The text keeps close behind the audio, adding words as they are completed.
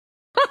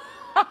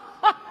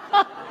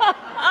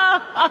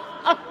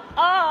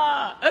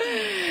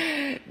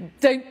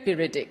Don't be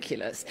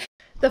ridiculous.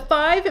 The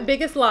 5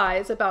 biggest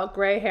lies about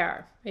gray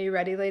hair. Are you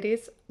ready,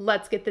 ladies?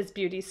 Let's get this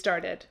beauty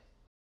started.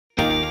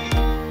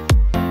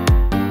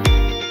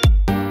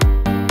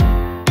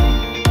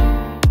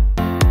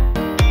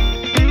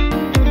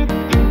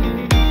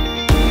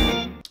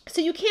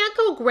 So you can't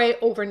go gray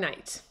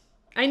overnight.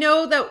 I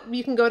know that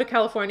you can go to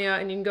California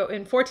and you can go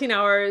in 14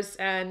 hours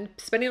and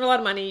spending a lot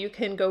of money, you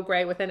can go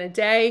gray within a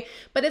day,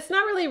 but it's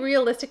not really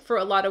realistic for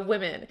a lot of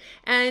women.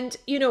 And,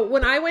 you know,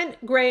 when I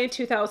went gray in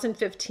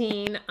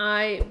 2015,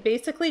 I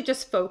basically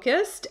just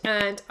focused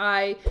and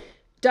I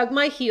dug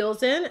my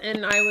heels in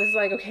and I was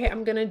like, okay,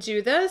 I'm gonna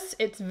do this.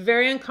 It's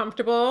very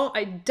uncomfortable.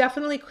 I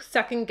definitely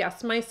second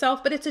guessed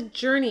myself, but it's a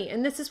journey.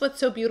 And this is what's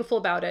so beautiful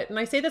about it. And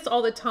I say this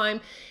all the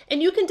time,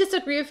 and you can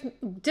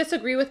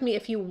disagree with me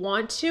if you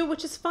want to,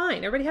 which is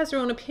fine. Everybody has their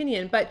own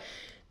opinion, but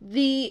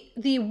the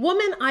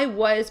woman I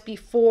was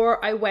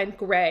before I went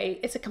gray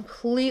is a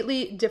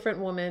completely different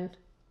woman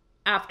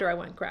after I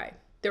went gray.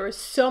 There was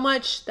so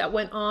much that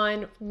went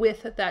on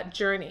with that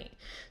journey.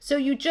 So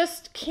you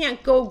just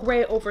can't go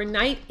gray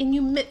overnight,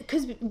 and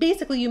because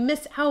basically you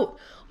miss out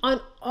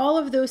on all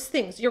of those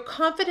things. Your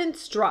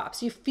confidence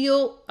drops. You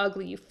feel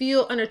ugly. You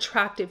feel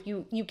unattractive.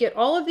 You get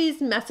all of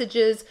these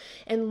messages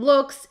and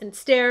looks and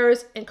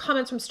stares and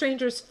comments from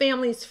strangers,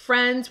 families,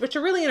 friends, which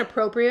are really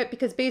inappropriate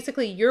because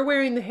basically you're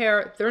wearing the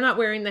hair, they're not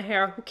wearing the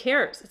hair. Who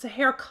cares? It's a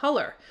hair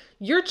color.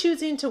 You're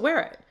choosing to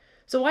wear it.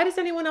 So why does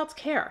anyone else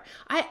care?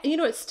 You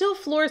know, it still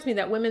floors me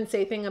that women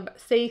say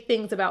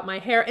things about my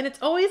hair, and it's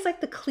always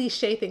like the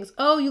cliche things.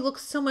 Oh, you look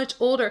so much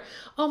older.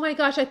 Oh my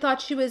gosh, I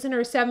thought she was in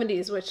her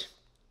 70s, which,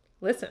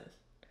 listen,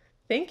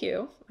 thank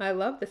you. I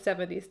love the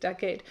 70s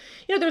decade.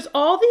 You know, there's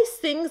all these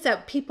things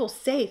that people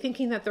say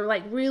thinking that they're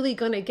like really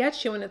gonna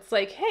get you, and it's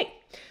like, hey,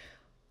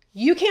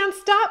 you can't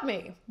stop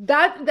me.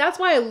 That's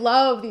why I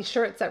love these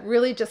shirts that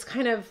really just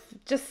kind of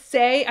just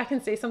say, I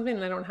can say something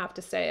and I don't have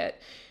to say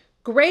it.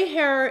 Gray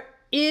hair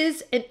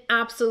is an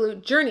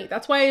absolute journey.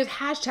 That's why it's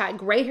hashtag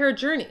gray hair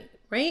journey,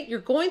 right? You're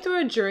going through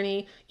a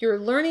journey. You're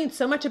learning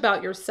so much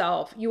about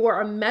yourself. You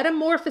are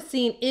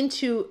metamorphosing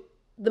into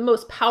the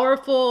most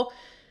powerful,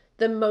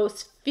 the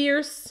most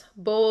fierce,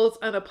 bold,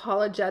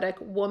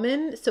 unapologetic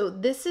woman. So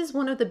this is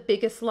one of the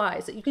biggest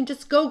lies, that you can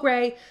just go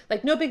gray,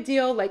 like no big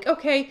deal. Like,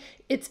 okay,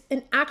 it's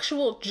an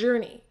actual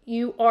journey.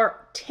 You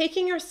are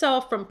taking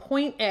yourself from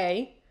point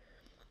A,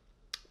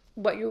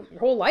 what your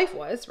whole life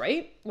was,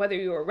 right? Whether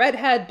you were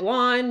redhead,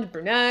 blonde,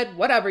 brunette,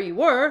 whatever you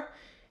were.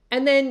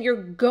 And then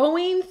you're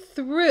going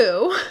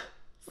through,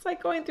 it's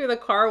like going through the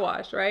car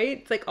wash, right?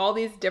 It's like all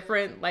these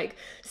different like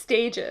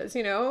stages,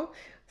 you know?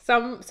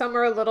 Some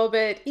are a little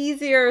bit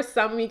easier.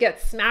 Some you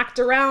get smacked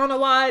around a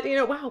lot, you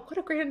know, wow, what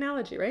a great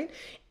analogy, right?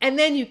 And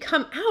then you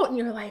come out and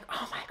you're like,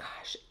 oh my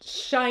gosh,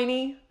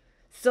 shiny,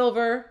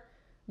 silver,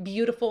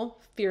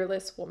 beautiful,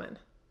 fearless woman.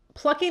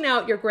 Plucking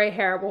out your gray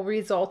hair will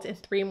result in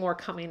 3 more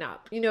coming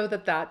up. You know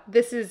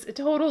this is a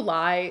total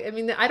lie. I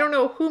mean, I don't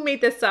know who made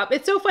this up.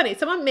 It's so funny.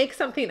 Someone makes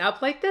something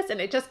up like this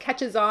and it just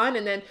catches on,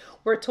 and then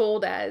we're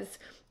told as,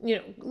 you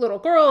know, little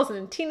girls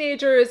and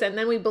teenagers, and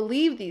then we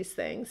believe these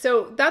things.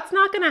 So that's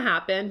not going to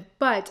happen,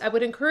 but I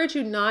would encourage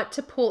you not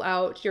to pull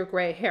out your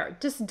gray hair.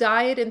 Just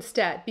dye it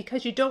instead,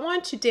 because you don't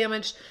want to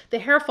damage the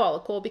hair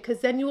follicle,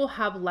 because then you will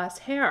have less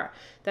hair.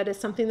 That is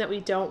something that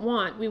we don't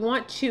want. We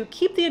want to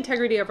keep the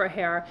integrity of our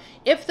hair.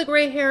 If the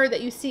gray hair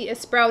that you see is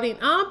sprouting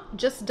up,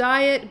 just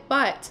dye it,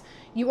 but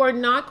you are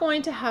not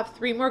going to have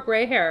 3 more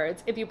gray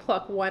hairs if you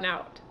pluck 1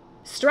 out.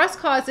 Stress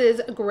causes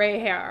gray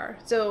hair.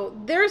 So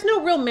there's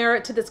no real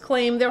merit to this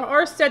claim. There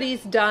are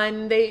studies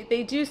done.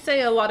 They do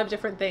say a lot of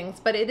different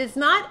things, but it is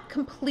not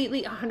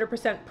completely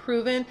 100%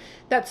 proven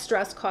that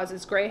stress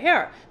causes gray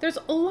hair. There's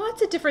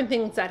lots of different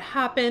things that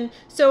happen.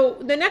 So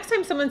the next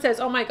time someone says,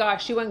 oh my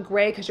gosh, you went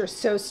gray because you're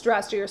so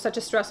stressed or you're such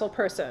a stressful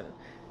person,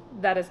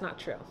 that is not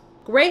true.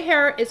 Gray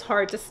hair is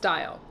hard to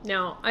style.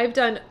 Now, I've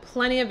done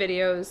plenty of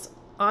videos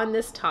on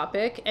this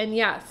topic, and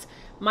yes,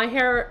 my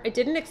hair, I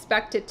didn't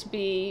expect it to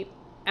be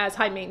as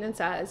high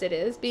maintenance as it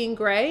is being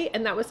gray,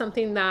 and that was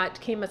something that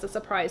came as a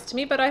surprise to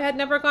me, but I had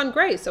never gone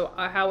gray, so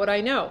how would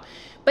I know?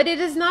 But it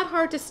is not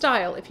hard to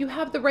style if you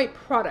have the right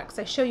products.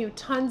 I show you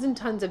tons and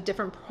tons of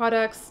different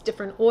products,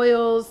 different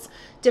oils,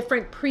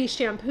 different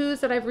pre-shampoos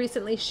that I've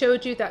recently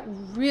showed you that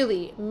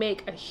really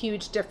make a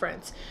huge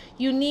difference.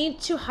 You need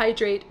to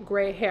hydrate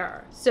gray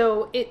hair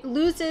so it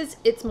loses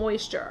its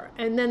moisture,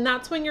 and then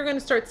that's when you're going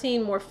to start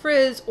seeing more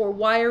frizz or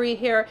wiry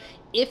hair.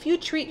 If you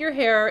treat your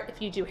hair,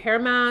 if you do hair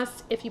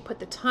masks, if you put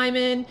the time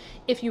in,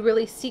 if you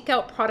really seek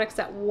out products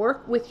that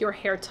work with your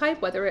hair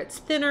type, whether it's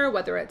thinner,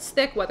 whether it's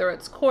thick, whether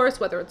it's coarse,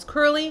 whether it's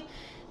curly,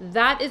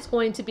 that is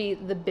going to be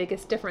the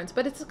biggest difference.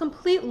 But it's a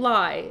complete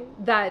lie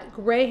that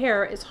gray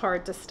hair is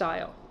hard to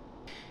style.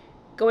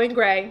 Going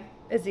gray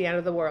is the end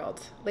of the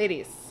world.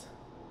 Ladies,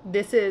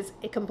 This is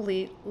a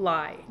complete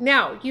lie.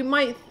 Now, you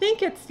might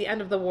think it's the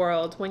end of the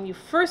world when you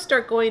first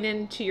start going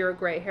into your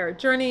gray hair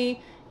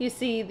journey. You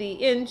see the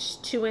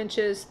inch, 2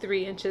 inches,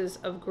 3 inches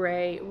of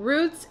gray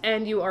roots,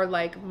 and you are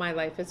like, my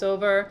life is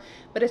over.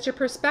 But it's your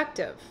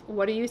perspective.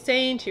 What are you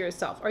saying to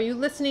yourself? Are you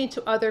listening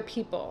to other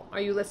people?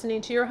 Are you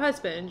listening to your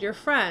husband, your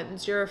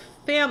friends, your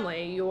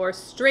family, your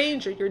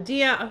stranger, your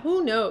DM?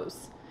 Who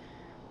knows?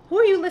 Who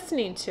are you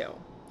listening to?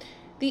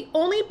 The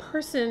only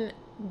person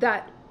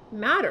that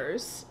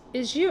matters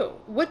is you.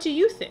 What do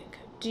you think?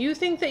 Do you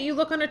think that you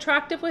look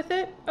unattractive with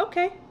it?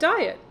 Okay,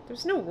 dye it.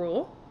 There's no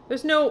rule.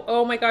 There's no,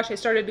 oh my gosh, I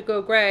started to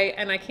go gray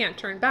and I can't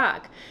turn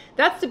back.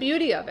 That's the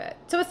beauty of it.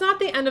 So it's not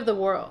the end of the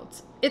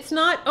world. It's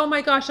not, oh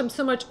my gosh, I'm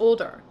so much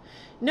older.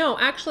 No,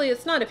 actually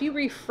it's not. If you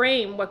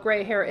reframe what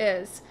gray hair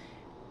is,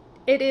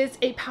 it is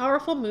a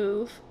powerful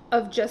move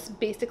of just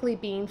basically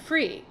being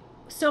free.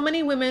 So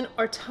many women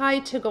are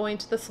tied to going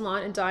to the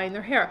salon and dyeing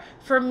their hair.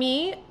 For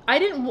me, I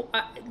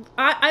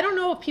don't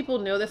know if people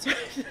know this or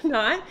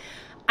not.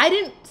 I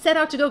didn't set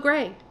out to go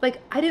gray.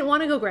 Like, I didn't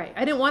want to go gray.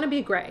 I didn't want to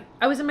be gray.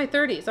 I was in my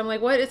 30s. I'm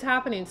like, what is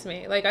happening to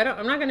me? Like,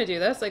 I'm not going to do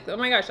this. Like, oh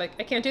my gosh, like,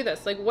 I can't do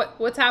this. Like,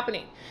 what's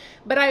happening?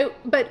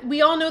 But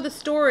we all know the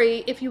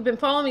story, if you've been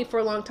following me for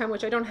a long time,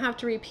 which I don't have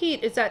to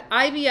repeat, is that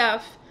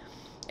IVF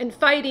and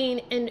fighting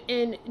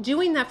and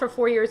doing that for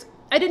 4 years,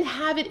 I didn't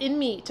have it in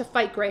me to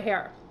fight gray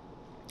hair.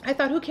 I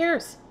thought, who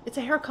cares? It's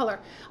a hair color.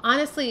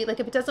 Honestly,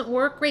 like, if it doesn't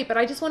work, great. But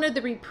I just wanted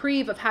the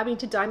reprieve of having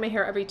to dye my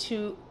hair every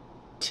two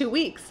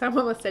weeks. I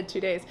almost said 2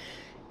 days.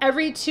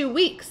 Every 2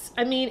 weeks.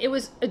 I mean, it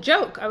was a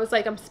joke. I was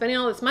like, I'm spending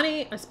all this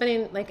money. I'm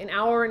spending like an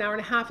hour and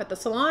a half at the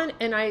salon,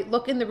 and I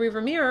look in the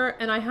rearview mirror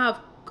and I have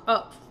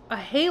a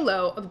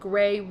halo of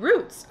gray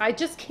roots. I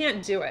just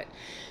can't do it.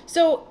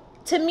 So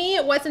to me,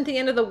 it wasn't the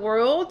end of the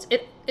world.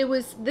 It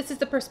was, this is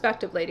the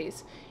perspective,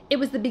 ladies. It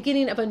was the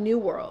beginning of a new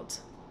world.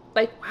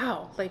 Like,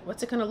 wow, like,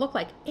 what's it going to look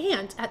like?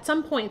 And at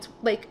some points,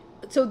 like,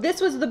 so this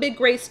was the big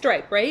gray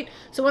stripe, right?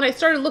 So when I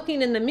started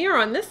looking in the mirror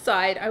on this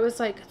side, I was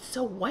like, it's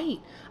so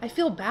white. I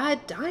feel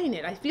bad dyeing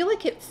it. I feel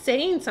like it's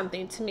saying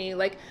something to me.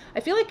 Like,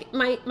 I feel like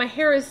my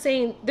hair is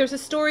saying there's a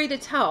story to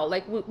tell.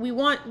 Like, we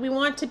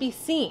want to be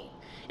seen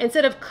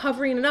instead of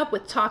covering it up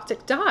with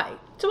toxic dye.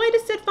 So I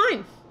just said,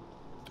 fine.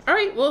 All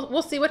right, well,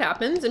 we'll see what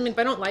happens. I mean, if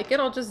I don't like it,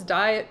 I'll just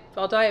dye it.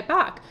 I'll dye it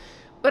back.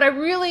 But I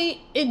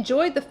really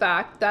enjoyed the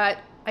fact that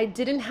I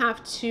didn't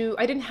have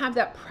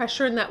that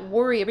pressure and that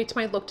worry every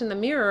time I looked in the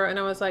mirror, and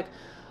I was like,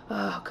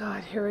 oh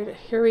God,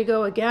 here we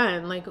go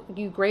again. Like,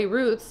 you gray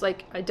roots,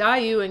 like, I dye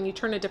you and you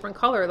turn a different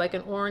color, like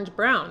an orange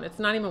brown. It's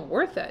not even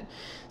worth it.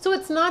 So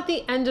it's not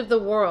the end of the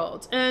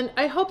world. And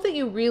I hope that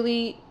you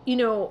really,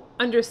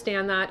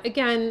 understand that.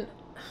 Again,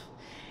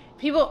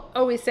 people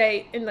always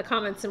say in the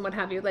comments and what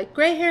have you, like,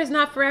 gray hair is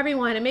not for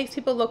everyone. It makes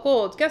people look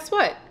old. Guess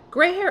what?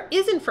 Gray hair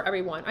isn't for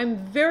everyone. I'm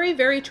very,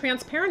 very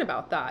transparent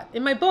about that.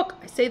 In my book,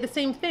 I say the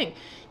same thing.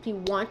 If you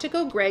want to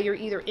go gray, you're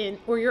either in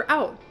or you're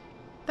out.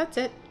 That's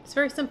it. It's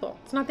very simple.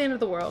 It's not the end of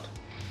the world.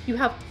 You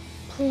have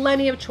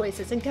plenty of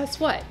choices. And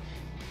guess what?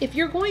 If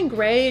you're going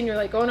gray and you're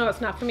like, oh no,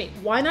 it's not for me,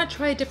 why not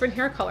try a different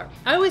hair color?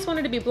 I always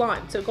wanted to be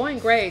blonde. So going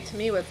gray to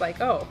me was like,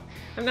 oh,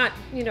 I'm not,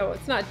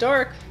 it's not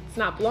dark, it's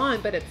not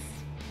blonde, but it's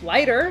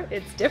lighter,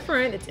 it's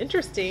different, it's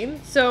interesting.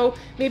 So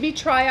maybe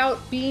try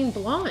out being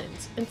blonde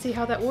and see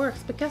how that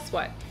works. But guess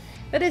what?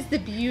 That is the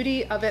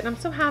beauty of it. And I'm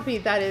so happy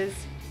that is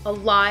a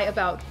lie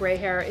about gray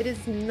hair. It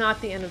is not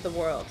the end of the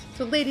world.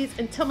 So ladies,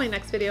 until my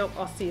next video,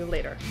 I'll see you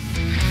later.